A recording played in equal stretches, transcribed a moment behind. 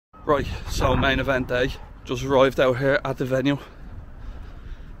Right, so main event day. Just arrived out here at the venue.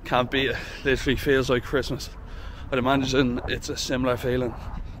 Can't beat it. Literally feels like Christmas. I'd imagine it's a similar feeling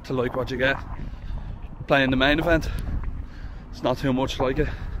to like what you get playing the main event. It's not too much like it.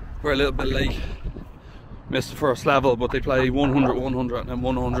 We're a little bit late. Missed the first level, but they play 100, 100 and then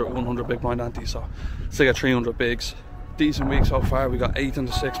 100, 100 big blind ante, so it's like a 300 bigs. Decent week so far. We got 8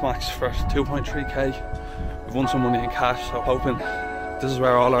 into 6 max for 2.3k. We've won some money in cash, so hoping this is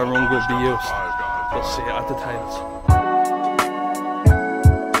where all our run will be used. We'll see you at the tables.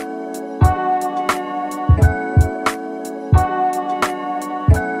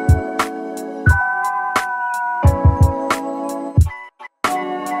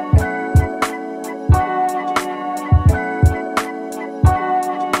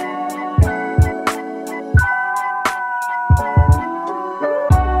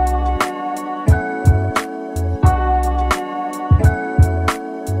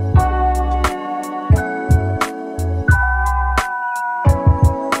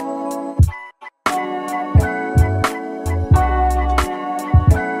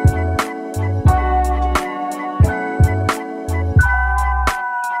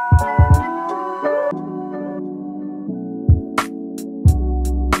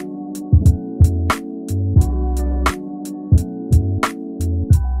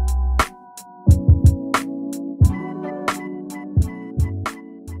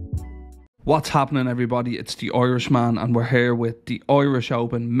 What's happening, everybody? It's the Irishman and we're here with the Irish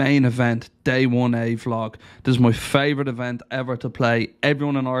Open main event day 1A vlog. This is my favourite event ever to play.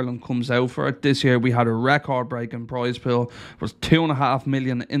 Everyone in Ireland comes out for it. This year we had a record breaking prize pool. There was 2.5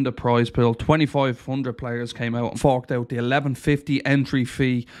 million in the prize pool. 2,500 players came out and forked out the $11.50 entry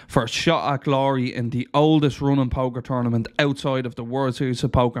fee for a shot at glory in the oldest running poker tournament outside of the World Series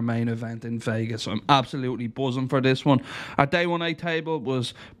of Poker main event in Vegas. I'm absolutely buzzing for this one. Our day 1A table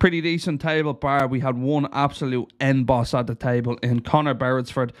was pretty decent table bar. We had one absolute end boss at the table in Connor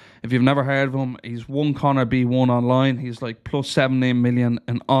Beresford. If you've never heard of him, he's won Connor B1 online. He's like plus 17 million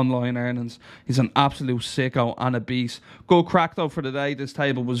in online earnings. He's an absolute sicko and a beast. Good crack though for the day. This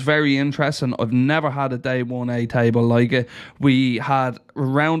table was very interesting. I've never had a day 1A table like it. We had a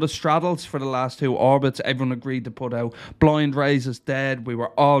round of straddles for the last 2 orbits. Everyone agreed to put out blind raises dead. We were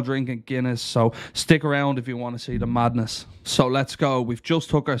all drinking Guinness, so stick around if you want to see the madness. So let's go. We've just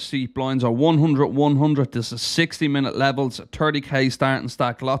took our seat. Blinds are 100, 100. This is 60-minute levels, 30k starting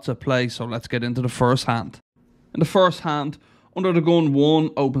stack, lots of play. So let's get into the first hand. In the first hand, under the gun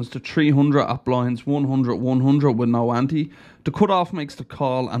 1 opens to 300 at blinds 100, 100 with no ante. The cutoff makes the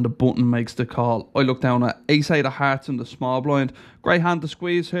call and the button makes the call. I look down at ace-8 of hearts in the small blind. Great hand to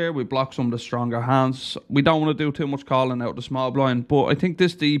squeeze here. We block some of the stronger hands. We don't want to do too much calling out the small blind, but I think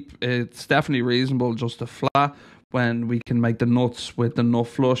this deep, it's definitely reasonable just to flat when we can make the nuts with the nut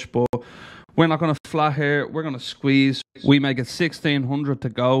flush, but we're not going to flat here. We're going to squeeze. We make it 1,600 to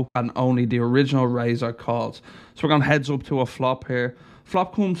go and only the original raise are called. So we're going heads up to a flop here.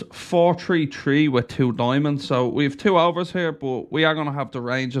 Flop comes 4-3-3 with 2 diamonds. So we have 2 overs here, but we are going to have the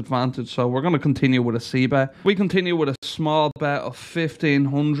range advantage. So we're going to continue with a C bet. We continue with a small bet of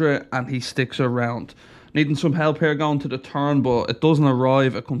 1,500 and he sticks around. Needing some help here going to the turn, but it doesn't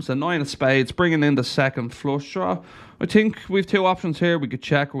arrive. It comes to 9 of spades, bringing in the second flush draw. I think we have 2 options here. We could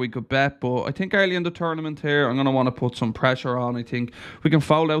check or we could bet, but I think early in the tournament here, I'm going to want to put some pressure on. I think we can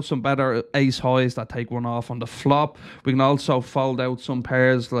fold out some better ace highs that take one off on the flop. We can also fold out some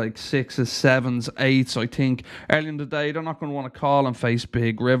pairs like 6s, 7s, 8s. I think early in the day, they're not going to want to call and face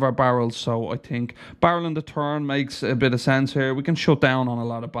big river barrels. So I think barreling the turn makes a bit of sense here. We can shut down on a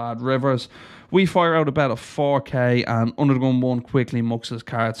lot of bad rivers. We fire out a bet of 4k and under the gun 1 quickly mucks his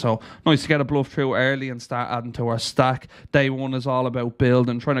card. So nice to get a bluff through early and start adding to our stack. Day 1 is all about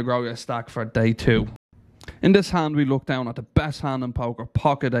building, trying to grow your stack for day 2. In this hand, we look down at the best hand in poker,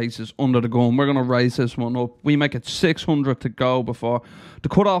 pocket aces under the gun. We're going to raise this one up. We make it 600 to go before the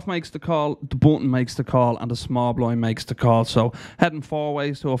cutoff makes the call, the button makes the call, and the small blind makes the call. So heading 4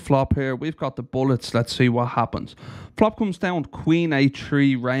 ways to a flop here. We've got the bullets. Let's see what happens. Flop comes down Queen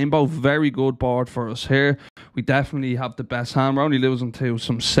A3 Rainbow. Very good board for us here. We definitely have the best hand. We're only losing to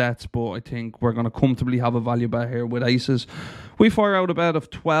some sets, but I think we're going to comfortably have a value bet here with aces. We fire out a bet of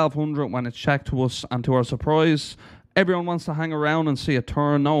 1,200 when it's checked to us, and to our surprise, everyone wants to hang around and see a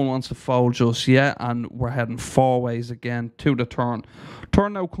turn. No one wants to fold just yet, and we're heading 4 ways again to the turn.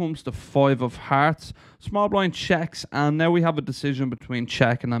 Turn now comes to 5 of hearts. Small blind checks, and now we have a decision between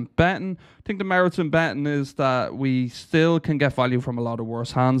checking and betting. I think the merits in betting is that we still can get value from a lot of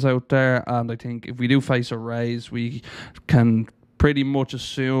worse hands out there, and I think if we do face a raise, we can pretty much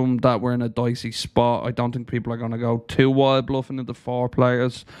assume that we're in a dicey spot. I don't think people are going to go too wild bluffing into 4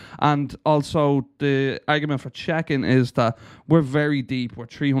 players. And also, the argument for checking is that we're very deep. We're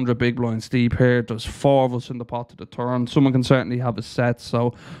 300 big blinds deep here. There's 4 of us in the pot to the turn. Someone can certainly have a set.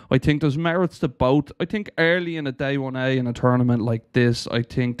 So I think there's merits to both. I think early in a day 1A in a tournament like this, I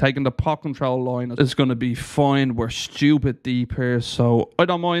think taking the pot control line is going to be fine. We're stupid deep here, so I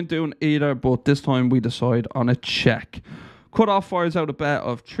don't mind doing either, but this time we decide on a check. Cut-off fires out a bet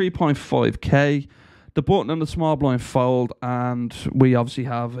of 3.5k. The button and the small blind fold, and we obviously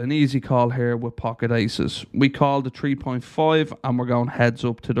have an easy call here with pocket aces. We call the 3.5 and we're going heads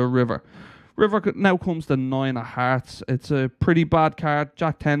up to the river. River now comes the 9 of hearts. It's a pretty bad card.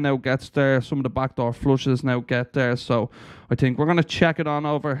 Jack 10 now gets there. Some of the backdoor flushes now get there. So I think we're going to check it on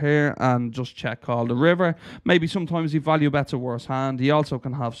over here and just check call the river. Maybe sometimes he value bets a worse hand. He also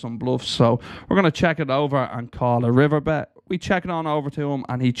can have some bluffs. So we're going to check it over and call a river bet. We check it on over to him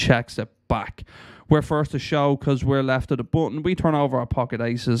and he checks it back. We're first to show because we're left of the button. We turn over our pocket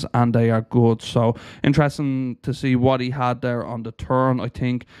aces and they are good. So interesting to see what he had there on the turn. I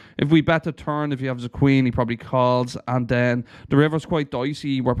think if we bet the turn, if he has a queen, he probably calls. And then the river's quite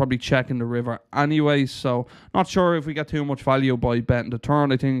dicey. We're probably checking the river anyway. So not sure if we get too much value by betting the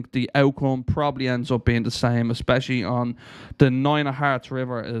turn. I think the outcome probably ends up being the same, especially on the 9 of hearts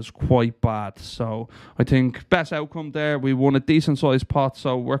river is quite bad. So I think best outcome there. We won a decent sized pot.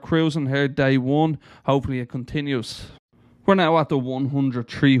 So we're cruising here day 1. Hopefully it continues. We're now at the 100,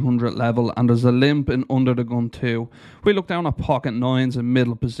 300 level and there's a limp in under the gun too. We look down at pocket 9s in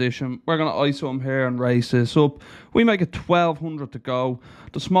middle position. We're going to ISO him here and raise this up. We make it 1200 to go.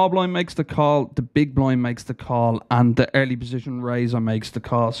 The small blind makes the call, the big blind makes the call, and the early position raiser makes the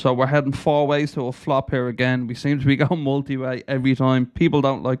call. So we're heading 4 ways to a flop here again. We seem to be going multi-way every time. People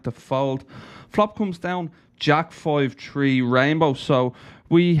don't like to fold. Flop comes down Jack 5-3 rainbow. So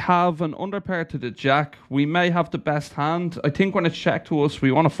we have an underpair to the jack. We may have the best hand. I think when it's checked to us, we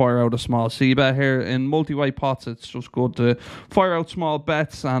want to fire out a small c-bet here. In multi-way pots, it's just good to fire out small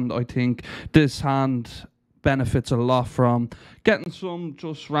bets, and I think this hand benefits a lot from getting some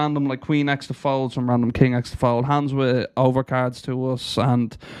just random like queen x to fold, some random king x to fold, hands with overcards to us,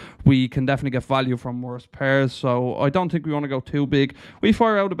 and we can definitely get value from worse pairs. So I don't think we want to go too big. We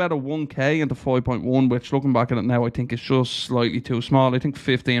fire out about a 1k into 5.1, which looking back at it now, I think is just slightly too small. I think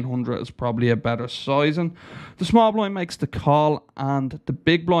 1500 is probably a better sizing. The small blind makes the call and the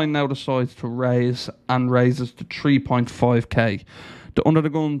big blind now decides to raise and raises to 3.5k. The under the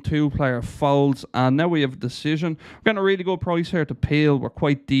gun 2 player folds, and now we have a decision. We're getting a really good price here to peel. We're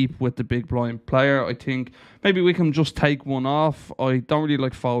quite deep with the big blind player. I think maybe we can just take one off. I don't really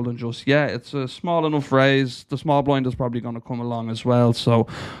like folding just yet. It's a small enough raise. The small blind is probably going to come along as well. So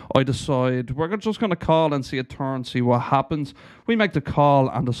I decide we're just going to call and see a turn, see what happens. We make the call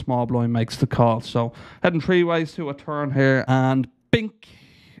and the small blind makes the call. So heading 3 ways to a turn here, and bink.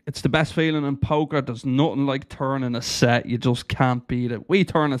 It's the best feeling in poker. There's nothing like turning a set. You just can't beat it. We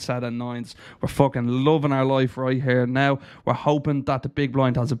turn a set at 9s. We're fucking loving our life right here now. We're hoping that the big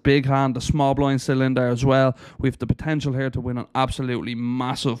blind has a big hand. The small blind's still in there as well. We have the potential here to win an absolutely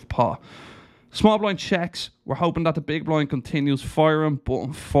massive pot. Small blind checks. We're hoping that the big blind continues firing, but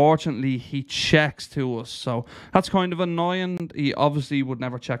unfortunately he checks to us. So that's kind of annoying. He obviously would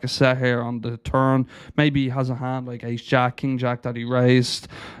never check a set here on the turn. Maybe he has a hand like ace jack, king jack that he raised.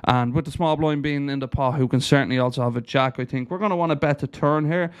 And with the small blind being in the pot, who can certainly also have a jack, I think we're going to want to bet the turn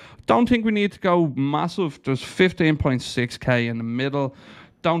here. Don't think we need to go massive. There's 15.6k in the middle.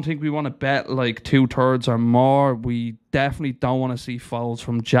 Don't think we want to bet like 2/3 or more. We definitely don't want to see folds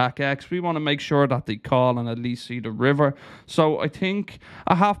from Jack X. We want to make sure that they call and at least see the river. So I think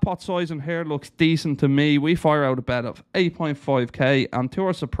a half pot size in here looks decent to me. We fire out a bet of 8.5k, and to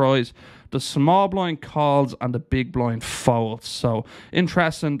our surprise, the small blind calls and the big blind folds. So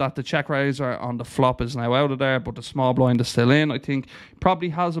interesting that the check raiser on the flop is now out of there, but the small blind is still in. I think probably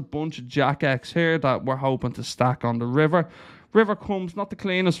has a bunch of Jack X here that we're hoping to stack on the river. River comes, not the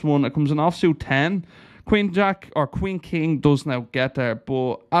cleanest one. It comes an offsuit 10. Queen Jack or Queen King does now get there,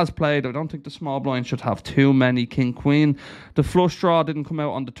 but as played, I don't think the small blind should have too many King Queen. The flush draw didn't come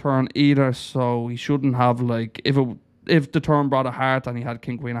out on the turn either, so he shouldn't have, like, if the turn brought a heart and he had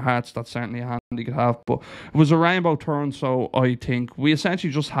King Queen of hearts, that's certainly a hand he could have. But it was a rainbow turn, so I think we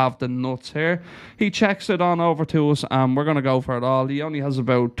essentially just have the nuts here. He checks it on over to us and we're going to go for it all. He only has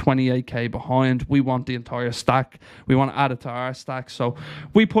about 28k behind. We want the entire stack. We want to add it to our stack. So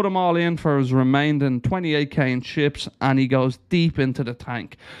we put him all in for his remaining 28k in chips, and he goes deep into the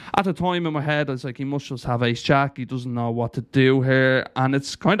tank. At the time in my head, I was like, he must just have ace jack. He doesn't know what to do here, and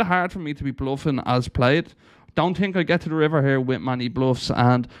it's kind of hard for me to be bluffing as played. Don't think I get to the river here with many bluffs,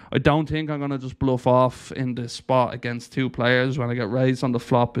 and I don't think I'm going to just bluff off in this spot against 2 players when I get raised on the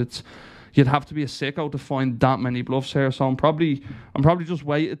flop. You'd have to be a sicko to find that many bluffs here, so I'm probably just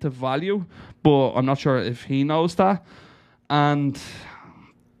weighted to value, but I'm not sure if he knows that. And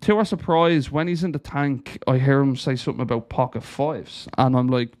to our surprise, when he's in the tank, I hear him say something about pocket 5s, and I'm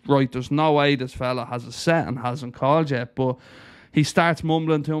like, right, there's no way this fella has a set and hasn't called yet. But he starts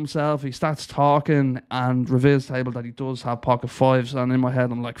mumbling to himself, he starts talking, and reveals the table that he does have pocket 5s. And in my head,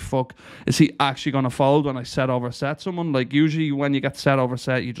 I'm like, fuck, is he actually going to fold when I set over set someone? Like, usually when you get set over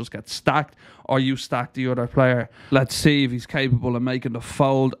set, you just get stacked, or you stack the other player. Let's see if he's capable of making the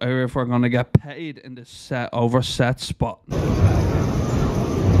fold, or if we're going to get paid in this set over set spot.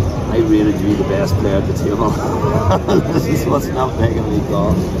 I rated you the best player at the table. This is what's not making me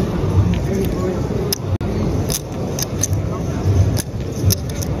call.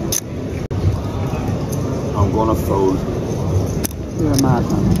 I'm gonna fold. You're a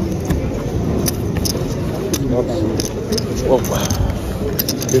madman.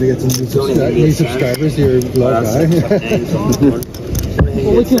 Gonna get some new subscribers to your vlog,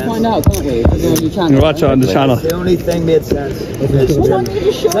 Well, we can find out, can't we? On your channel. You watch it on the channel. The only thing made sense. Well, why don't you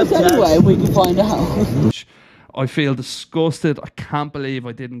just show us anyway and we can find out? I feel disgusted. I can't believe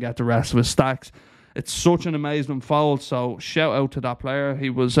I didn't get the rest of his stacks. It's such an amazing fold, so shout out to that player. He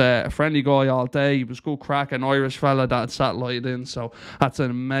was a friendly guy all day. He was good crack, an Irish fella that had satellite in, so that's an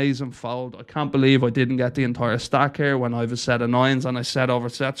amazing fold. I can't believe I didn't get the entire stack here when I have a set of 9s and I set over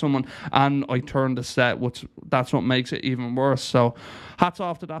set someone and I turned the set, which that's what makes it even worse. So hats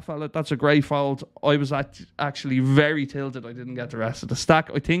off to that fella. That's a great fold. I was actually very tilted I didn't get the rest of the stack.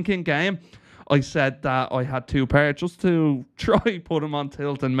 I think in game I said that I had 2 pairs just to try put him on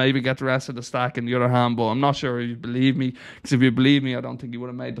tilt and maybe get the rest of the stack in the other hand, but I'm not sure if you believe me, because if you believe me, I don't think you would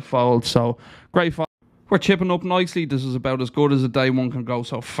have made the fold. So great fold. We're chipping up nicely. This is about as good as a day one can go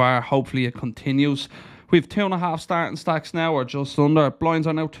so far. Hopefully it continues. We've 2.5 starting stacks now, or just under. Blinds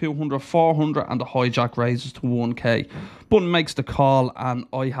are now 200, 400, and the hijack raises to 1k. Button makes the call, and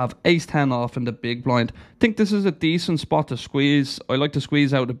I have ace-10 off in the big blind. Think this is a decent spot to squeeze. I like to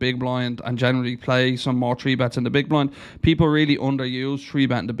squeeze out the big blind and generally play some more 3-bets in the big blind. People really underuse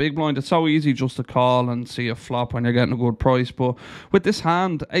 3-bet in the big blind. It's so easy just to call and see a flop when you're getting a good price. But with this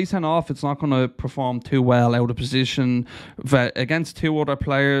hand, ace-10 off, it's not going to perform too well out of position. Against 2 other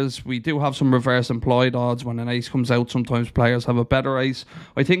players, we do have some reverse implied odds. When an ace comes out, sometimes players have a better ace.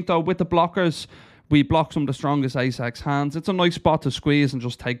 I think, though, with the blockers, we block some of the strongest ace-x hands. It's a nice spot to squeeze and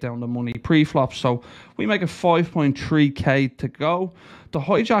just take down the money pre-flop. So we make a 5.3k to go. The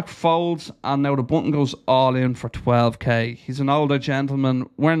hijack folds, and now the button goes all in for 12k. He's an older gentleman.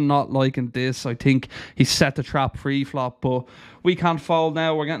 We're not liking this. I think he set the trap pre-flop, but we can't fold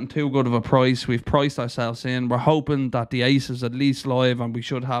now. We're getting too good of a price. We've priced ourselves in. We're hoping that the ace is at least live, and we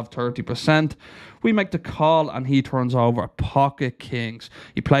should have 30%. We make the call, and he turns over pocket kings.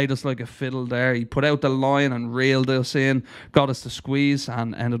 He played us like a fiddle there. He put out the line and reeled us in, got us to squeeze,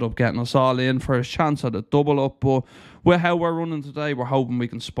 and ended up getting us all in for his chance at a double up. But with how we're running today, we're hoping we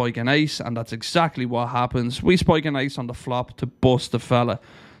can spike an ace, and that's exactly what happens. We spike an ace on the flop to bust the fella.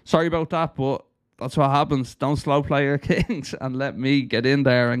 Sorry about that, but that's what happens. Don't slow play your kings and let me get in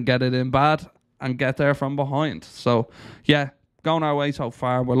there and get it in bad and get there from behind. So, yeah, going our way so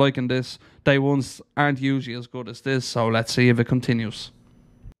far. We're liking this. Day ones aren't usually as good as this, so let's see if it continues.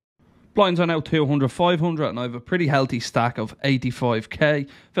 Blinds are now 200, 500, and I have a pretty healthy stack of 85k.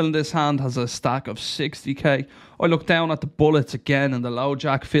 Filling this hand has a stack of 60k. I look down at the bullets again in the low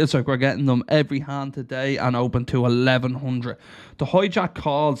jack. Feels like we're getting them every hand today and open to 1100. The hijack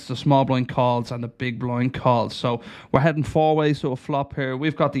calls, the small blind calls, and the big blind calls. So we're heading 4 ways to a flop here.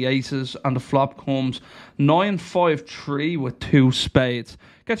 We've got the aces, and the flop comes 9-5-3 with 2 spades.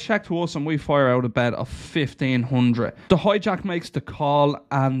 Gets checked to us, and we fire out a bet of 1500. The hijack makes the call,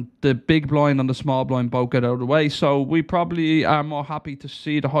 and the big blind and the small blind both get out of the way. So we probably are more happy to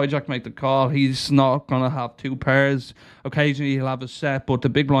see the hijack make the call. He's not going to have 2 pairs. Occasionally he'll have a set, but the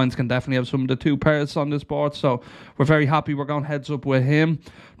big blinds can definitely have some of the 2 pairs on this board. So we're very happy. We're going heads up with him.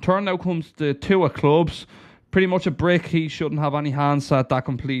 Turn now comes the 2 of clubs. Pretty much a brick. He shouldn't have any hand set that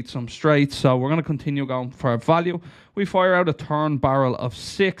completes some straight, so we're going to continue going for value. We fire out a turn barrel of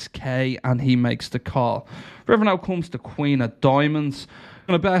 6k, and he makes the call. River now comes the queen of diamonds. I'm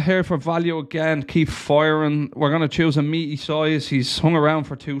going to bet here for value again. Keep firing. We're going to choose a meaty size. He's hung around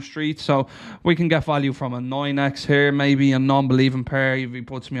for 2 streets, so we can get value from a 9x here, maybe a non-believing pair if he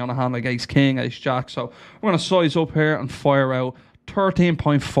puts me on a hand like ace king, ace jack. So we're going to size up here and fire out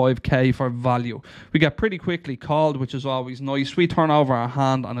 13.5k for value. We get pretty quickly called, which is always nice. We turn over our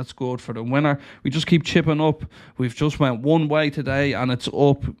hand and it's good for the winner. We just keep chipping up. We've just went one way today and it's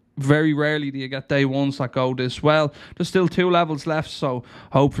up. Very rarely do you get day ones that go this well. There's still 2 levels left, so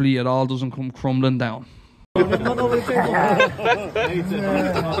hopefully it all doesn't come crumbling down. I'll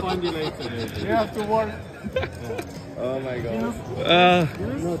find you later. You have to work. Oh my god.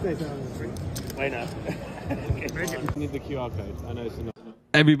 Why not? Need the QR code. I know it's enough.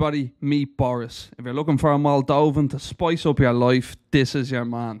 Everybody, meet Boris. If you're looking for a Moldovan to spice up your life, this is your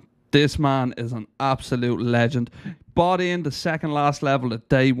man. This man is an absolute legend. Bought in the second last level at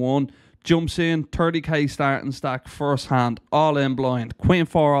day 1. Jumps in, 30k starting stack, first hand, all in blind. Queen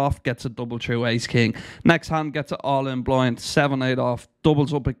 4 off, gets a double through ace king. Next hand gets it all in blind, 7-8 off,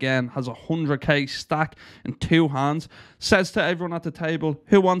 doubles up again, has a 100k stack in 2 hands. Says to everyone at the table,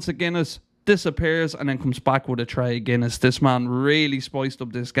 who wants a Guinness? Disappears and then comes back with a tray of Guinness. This man really spiced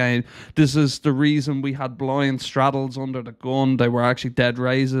up this game. This is the reason we had blind straddles under the gun. They were actually dead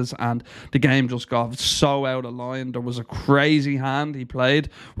raises and the game just got so out of line. There was a crazy hand he played,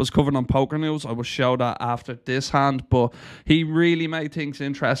 was covered on Poker News. I will show that after this hand, but he really made things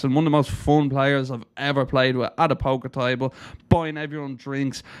interesting. One of the most fun players I've ever played with at a poker table, buying everyone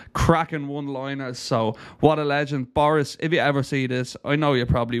drinks, cracking one-liners. So what a legend. Boris, if you ever see this, I know you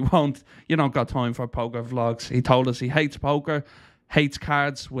probably won't. You don't got time for poker vlogs. He told us he hates poker, hates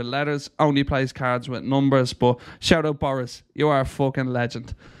cards with letters, only plays cards with numbers. But shout out Boris, you are a fucking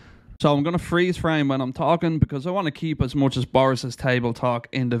legend. So I'm going to freeze frame when I'm talking because I want to keep as much as Boris's table talk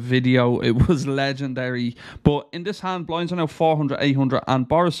in the video. It was legendary. But in this hand, blinds are now 400, 800, and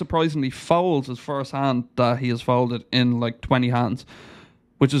Boris surprisingly folds his first hand that he has folded in like 20 hands,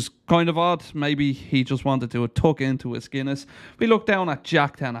 which is kind of odd. Maybe he just wanted to tuck into his Guinness. We look down at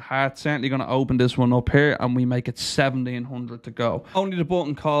Jack 10 of hearts. Certainly going to open this one up here, and we make it 1700 to go. Only the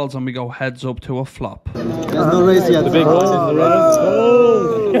button calls, and we go heads up to a flop. There's no raise yet. The big one.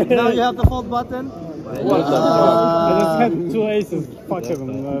 Now you have the fold button. What the fuck? I just had 2 aces. Fuck them.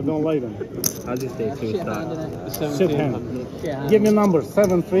 I don't like them. I'll just take 2 stars. Shit hand. Give me numbers.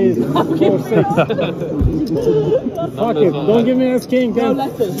 7, 3, 4, 6. Fuck it. Don't give me a king. No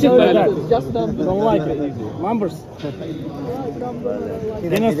letters. No letters. Just numbers. Don't like it. Numbers.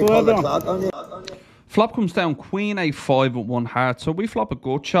 Guinness to everyone. Flop comes down Queen A5 with 1 heart, so we flop a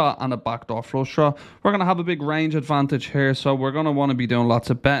gut shot and a backdoor flush draw. We're going to have a big range advantage here, so we're going to want to be doing lots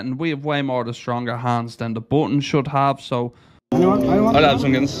of betting. We have way more of the stronger hands than the button should have, so... Anyone? I'll have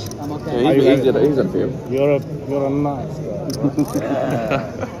some Guinness. I'm okay. You're a nice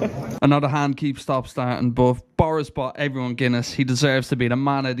guy. Another hand keeps stop starting, but Boris bought everyone Guinness. He deserves to be the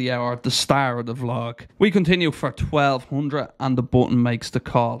man of the hour, the star of the vlog. We continue for 1200 and the button makes the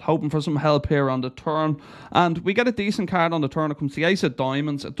call. Hoping for some help here on the turn, and we get a decent card on the turn. It comes the ace of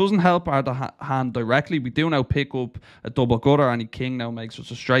diamonds. It doesn't help our hand directly. We do now pick up a double gutter. Any king now makes us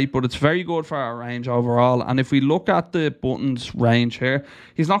a straight, but it's very good for our range overall. And if we look at the button's range here,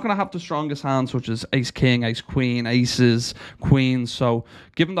 he's not going to have the strongest hands such as ace king, ace queen, aces, queens. So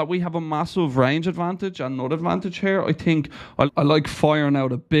given that we have a massive range advantage and nut advantage here, I think I like firing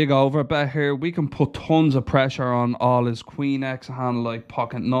out a big overbet here. We can put tons of pressure on all his queen x hand, like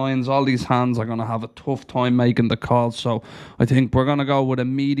pocket nines. All these hands are going to have a tough time making the call, so I think we're going to go with a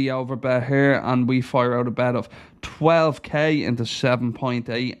meaty overbet here, and we fire out a bet of 12k into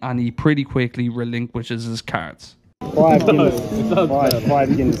 7.8, and he pretty quickly relinquishes his cards. 5 Guinness.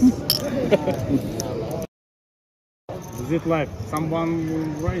 5 Guinness. Is it like someone will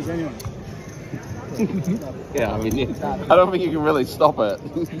raise anyone? Yeah, I mean, I don't think you can really stop it.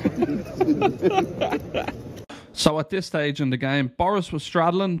 So at this stage in the game, Boris was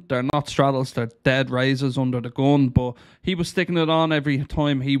straddling. They're not straddles, they're dead raises under the gun, but he was sticking it on every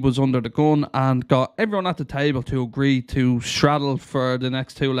time he was under the gun and got everyone at the table to agree to straddle for the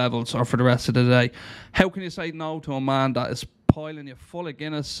next 2 levels or for the rest of the day. How can you say no to a man that is piling you full of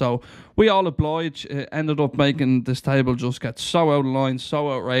Guinness? So we all oblige. It ended up making this table just get so out of line,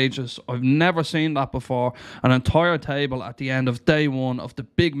 so outrageous. I've never seen that before. An entire table at the end of day 1 of the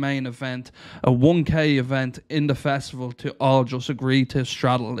big main event, a 1k event in the festival, to all just agree to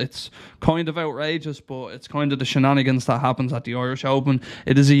straddle. It's kind of outrageous, but it's kind of the shenanigans that happens at the Irish Open.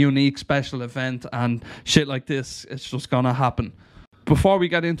 It is a unique special event, and shit like this, it's just gonna happen. Before we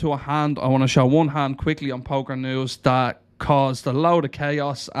get into a hand, I want to show one hand quickly on Poker News that caused a load of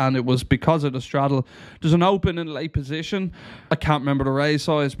chaos, and it was because of the straddle. There's an open in late position. I can't remember the raise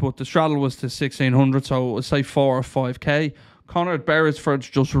size, but the straddle was to 1600, so it was say 4 or 5k. Connor Beresford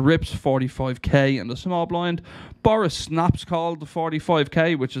just rips 45k in the small blind. Boris snaps called the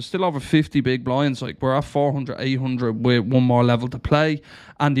 45k, which is still over 50 big blinds. Like, we're at 400, 800 with one more level to play.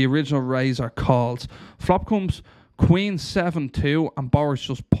 And the original raise are called. Flop comes Queen 7-2, and Boris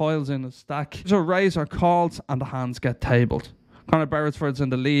just piles in a stack. So raise are called, and the hands get tabled. Connor Beresford's in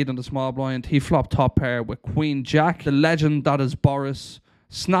the lead in the small blind. He flopped top pair with Queen Jack. The legend that is Boris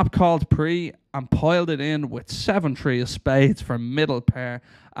snap called pre and piled it in with 7-3 of spades for middle pair,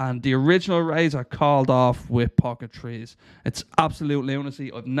 and the original raise are called off with pocket threes. It's absolute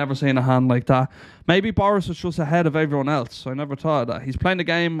lunacy. I've never seen a hand like that. Maybe Boris is just ahead of everyone else. I never thought of that. He's playing the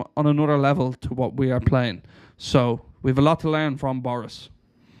game on another level to what we are playing. So we have a lot to learn from Boris.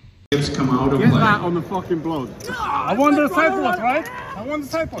 Come out of Get play. that on the fucking blog. I won the side pot, right? I won the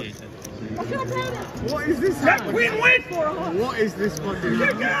side pot. What is this? That queen win! What is this fucking? You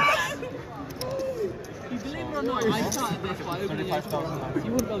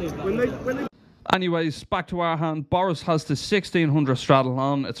wouldn't believe that. Anyways, back to our hand. Boris has the 1600 straddle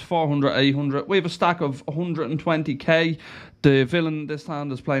on. It's 400, 800. We have a stack of 120k. The villain this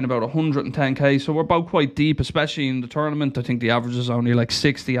hand is playing about 110k, so we're both quite deep, especially in the tournament. I think the average is only like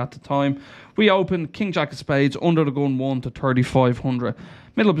 60 at the time. We open King Jack of Spades, under the gun 1 to 3500.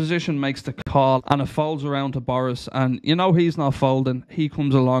 Middle position makes the call, and it folds around to Boris, and you know he's not folding. He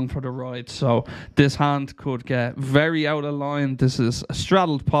comes along for the ride, so this hand could get very out of line. This is a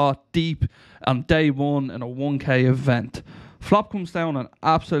straddled pot, deep, on day one in a 1k event. Flop comes down an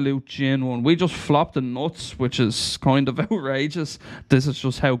absolute gin one. We just flopped the nuts, which is kind of outrageous. This is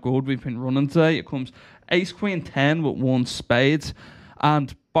just how good we've been running today. It comes ace queen 10 with 1 spades,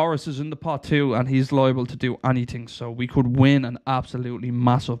 and Boris is in the pot too, and he's liable to do anything, so we could win an absolutely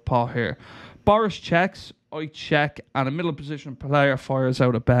massive pot here. Boris checks, I check, and a middle position player fires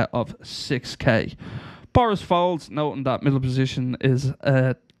out a bet of 6k. Boris folds, noting that middle position is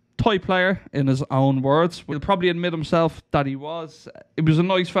a tight player in his own words. Will probably admit himself that he was. It was a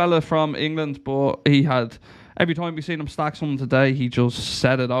nice fella from England, but he had, every time we seen him stack someone today, he just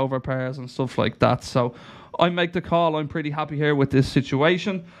set it over pairs and stuff like that. So I make the call. I'm pretty happy here with this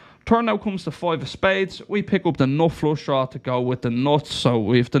situation. Turn now comes to 5 of spades. We pick up the nut flush draw to go with the nuts. So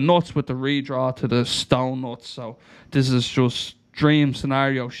we have the nuts with the redraw to the stone nuts. So this is just dream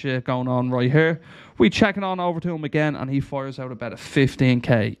scenario shit going on right here. We check it on over to him again, and he fires out a bet of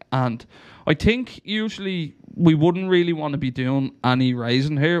 15k. And I think usually we wouldn't really want to be doing any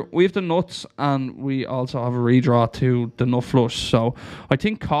raising here. We have the nuts, and we also have a redraw to the nut flush. So I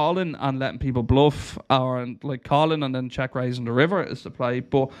think calling and letting people bluff, or like calling and then check raising the river is the play.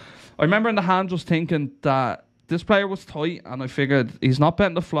 But I remember in the hand just thinking that this player was tight, and I figured he's not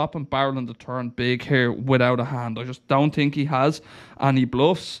betting the flop and barreling the turn big here without a hand. I just don't think he has, and he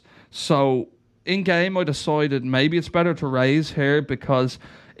bluffs. So in game, I decided maybe it's better to raise here, because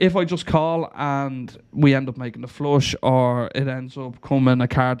if I just call and we end up making the flush, or it ends up coming a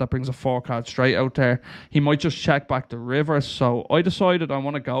card that brings a 4-card straight out there, he might just check back the river. So I decided I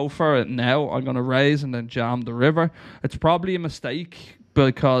want to go for it now. I'm going to raise and then jam the river. It's probably a mistake,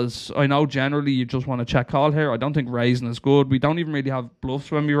 because I know generally you just want to check call here. I don't think raising is good. We don't even really have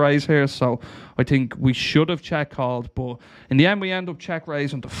bluffs when we raise here, so I think we should have check called. But in the end, we end up check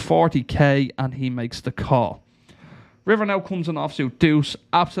raising to 40k, and he makes the call. River now comes in offsuit deuce,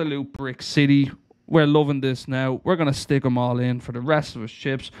 absolute brick city. We're loving this now. We're going to stick him all in for the rest of his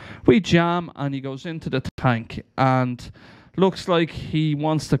chips. We jam, and he goes into the tank, and looks like he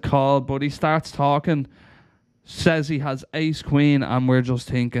wants to call, but he starts talking, says he has ace queen, and we're just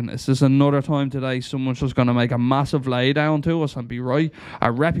thinking, is this another time today someone's just going to make a massive lay down to us and be right?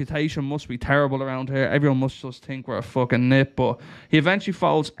 Our reputation must be terrible around here. Everyone must just think we're a fucking nip. But he eventually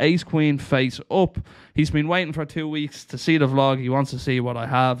folds ace queen face up. He's been waiting for 2 weeks to see the vlog. He wants to see what I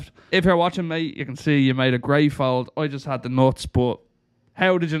have. If you're watching, mate, you can see you made a great fold. I just had the nuts, but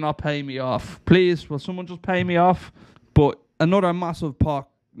how did you not pay me off? Please, will someone just pay me off? But another massive pot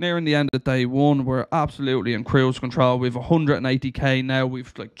nearing the end of day one. We're absolutely in cruise control. We've 180k now.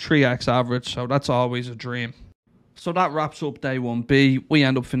 We've like 3x average, so that's always a dream. So that wraps up day 1B. We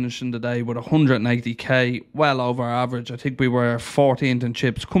end up finishing the day with 180k, well over our average. I think we were 14th in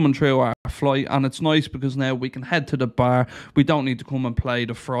chips coming through our flight, and it's nice because now we can head to the bar. We don't need to come and play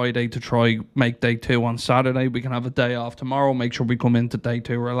the Friday to try make day 2 on Saturday. We can have a day off tomorrow, make sure we come into day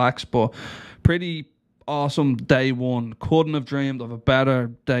 2 relax. But pretty awesome day 1. Couldn't have dreamed of a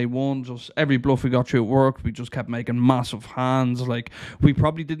better day 1. Just every bluff we got through worked. We just kept making massive hands. Like, we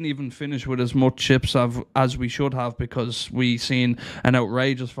probably didn't even finish with as much chips as we should have, because we seen an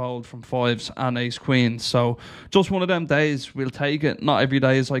outrageous fold from 5s and ace queen. So just one of them days. We'll take it. Not every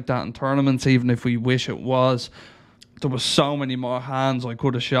day is like that in tournaments, even if we wish it was. There was so many more hands I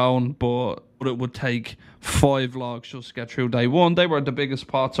could have shown, but it would take 5 vlogs just to get through day one. They were the biggest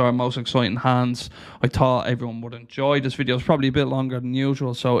pots, or most exciting hands. I thought everyone would enjoy. This video is probably a bit longer than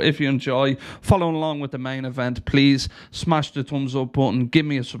usual, so if you enjoy following along with the main event, please smash the thumbs up button, give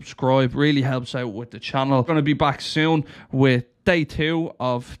me a subscribe, really helps out with the channel. I'm going to be back soon with day 2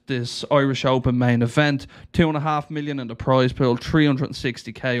 of this Irish Open main event. 2.5 million in the prize pool,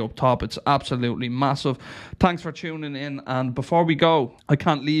 360k up top. It's absolutely massive. Thanks for tuning in, and before we go, I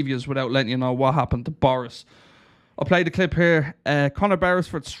can't leave you without letting you know what happened to Boris. I'll play the clip here. Conor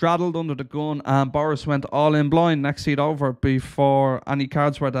Beresford straddled under the gun and Boris went all in blind, next seat over, before any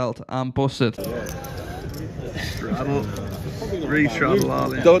cards were dealt and busted. Straddle. Re-straddle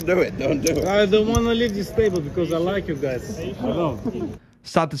all in. Don't do it. Don't do it. I don't want to leave this table because I like you guys. I don't.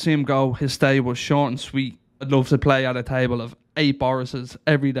 Sad to see him go. His stay was short and sweet. I'd love to play at a table of 8 Borises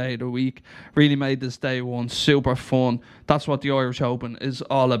every day of the week. Really made this day one super fun. That's what the Irish Open is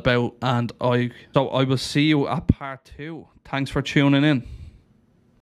all about. And I will see you at part 2. Thanks for tuning in.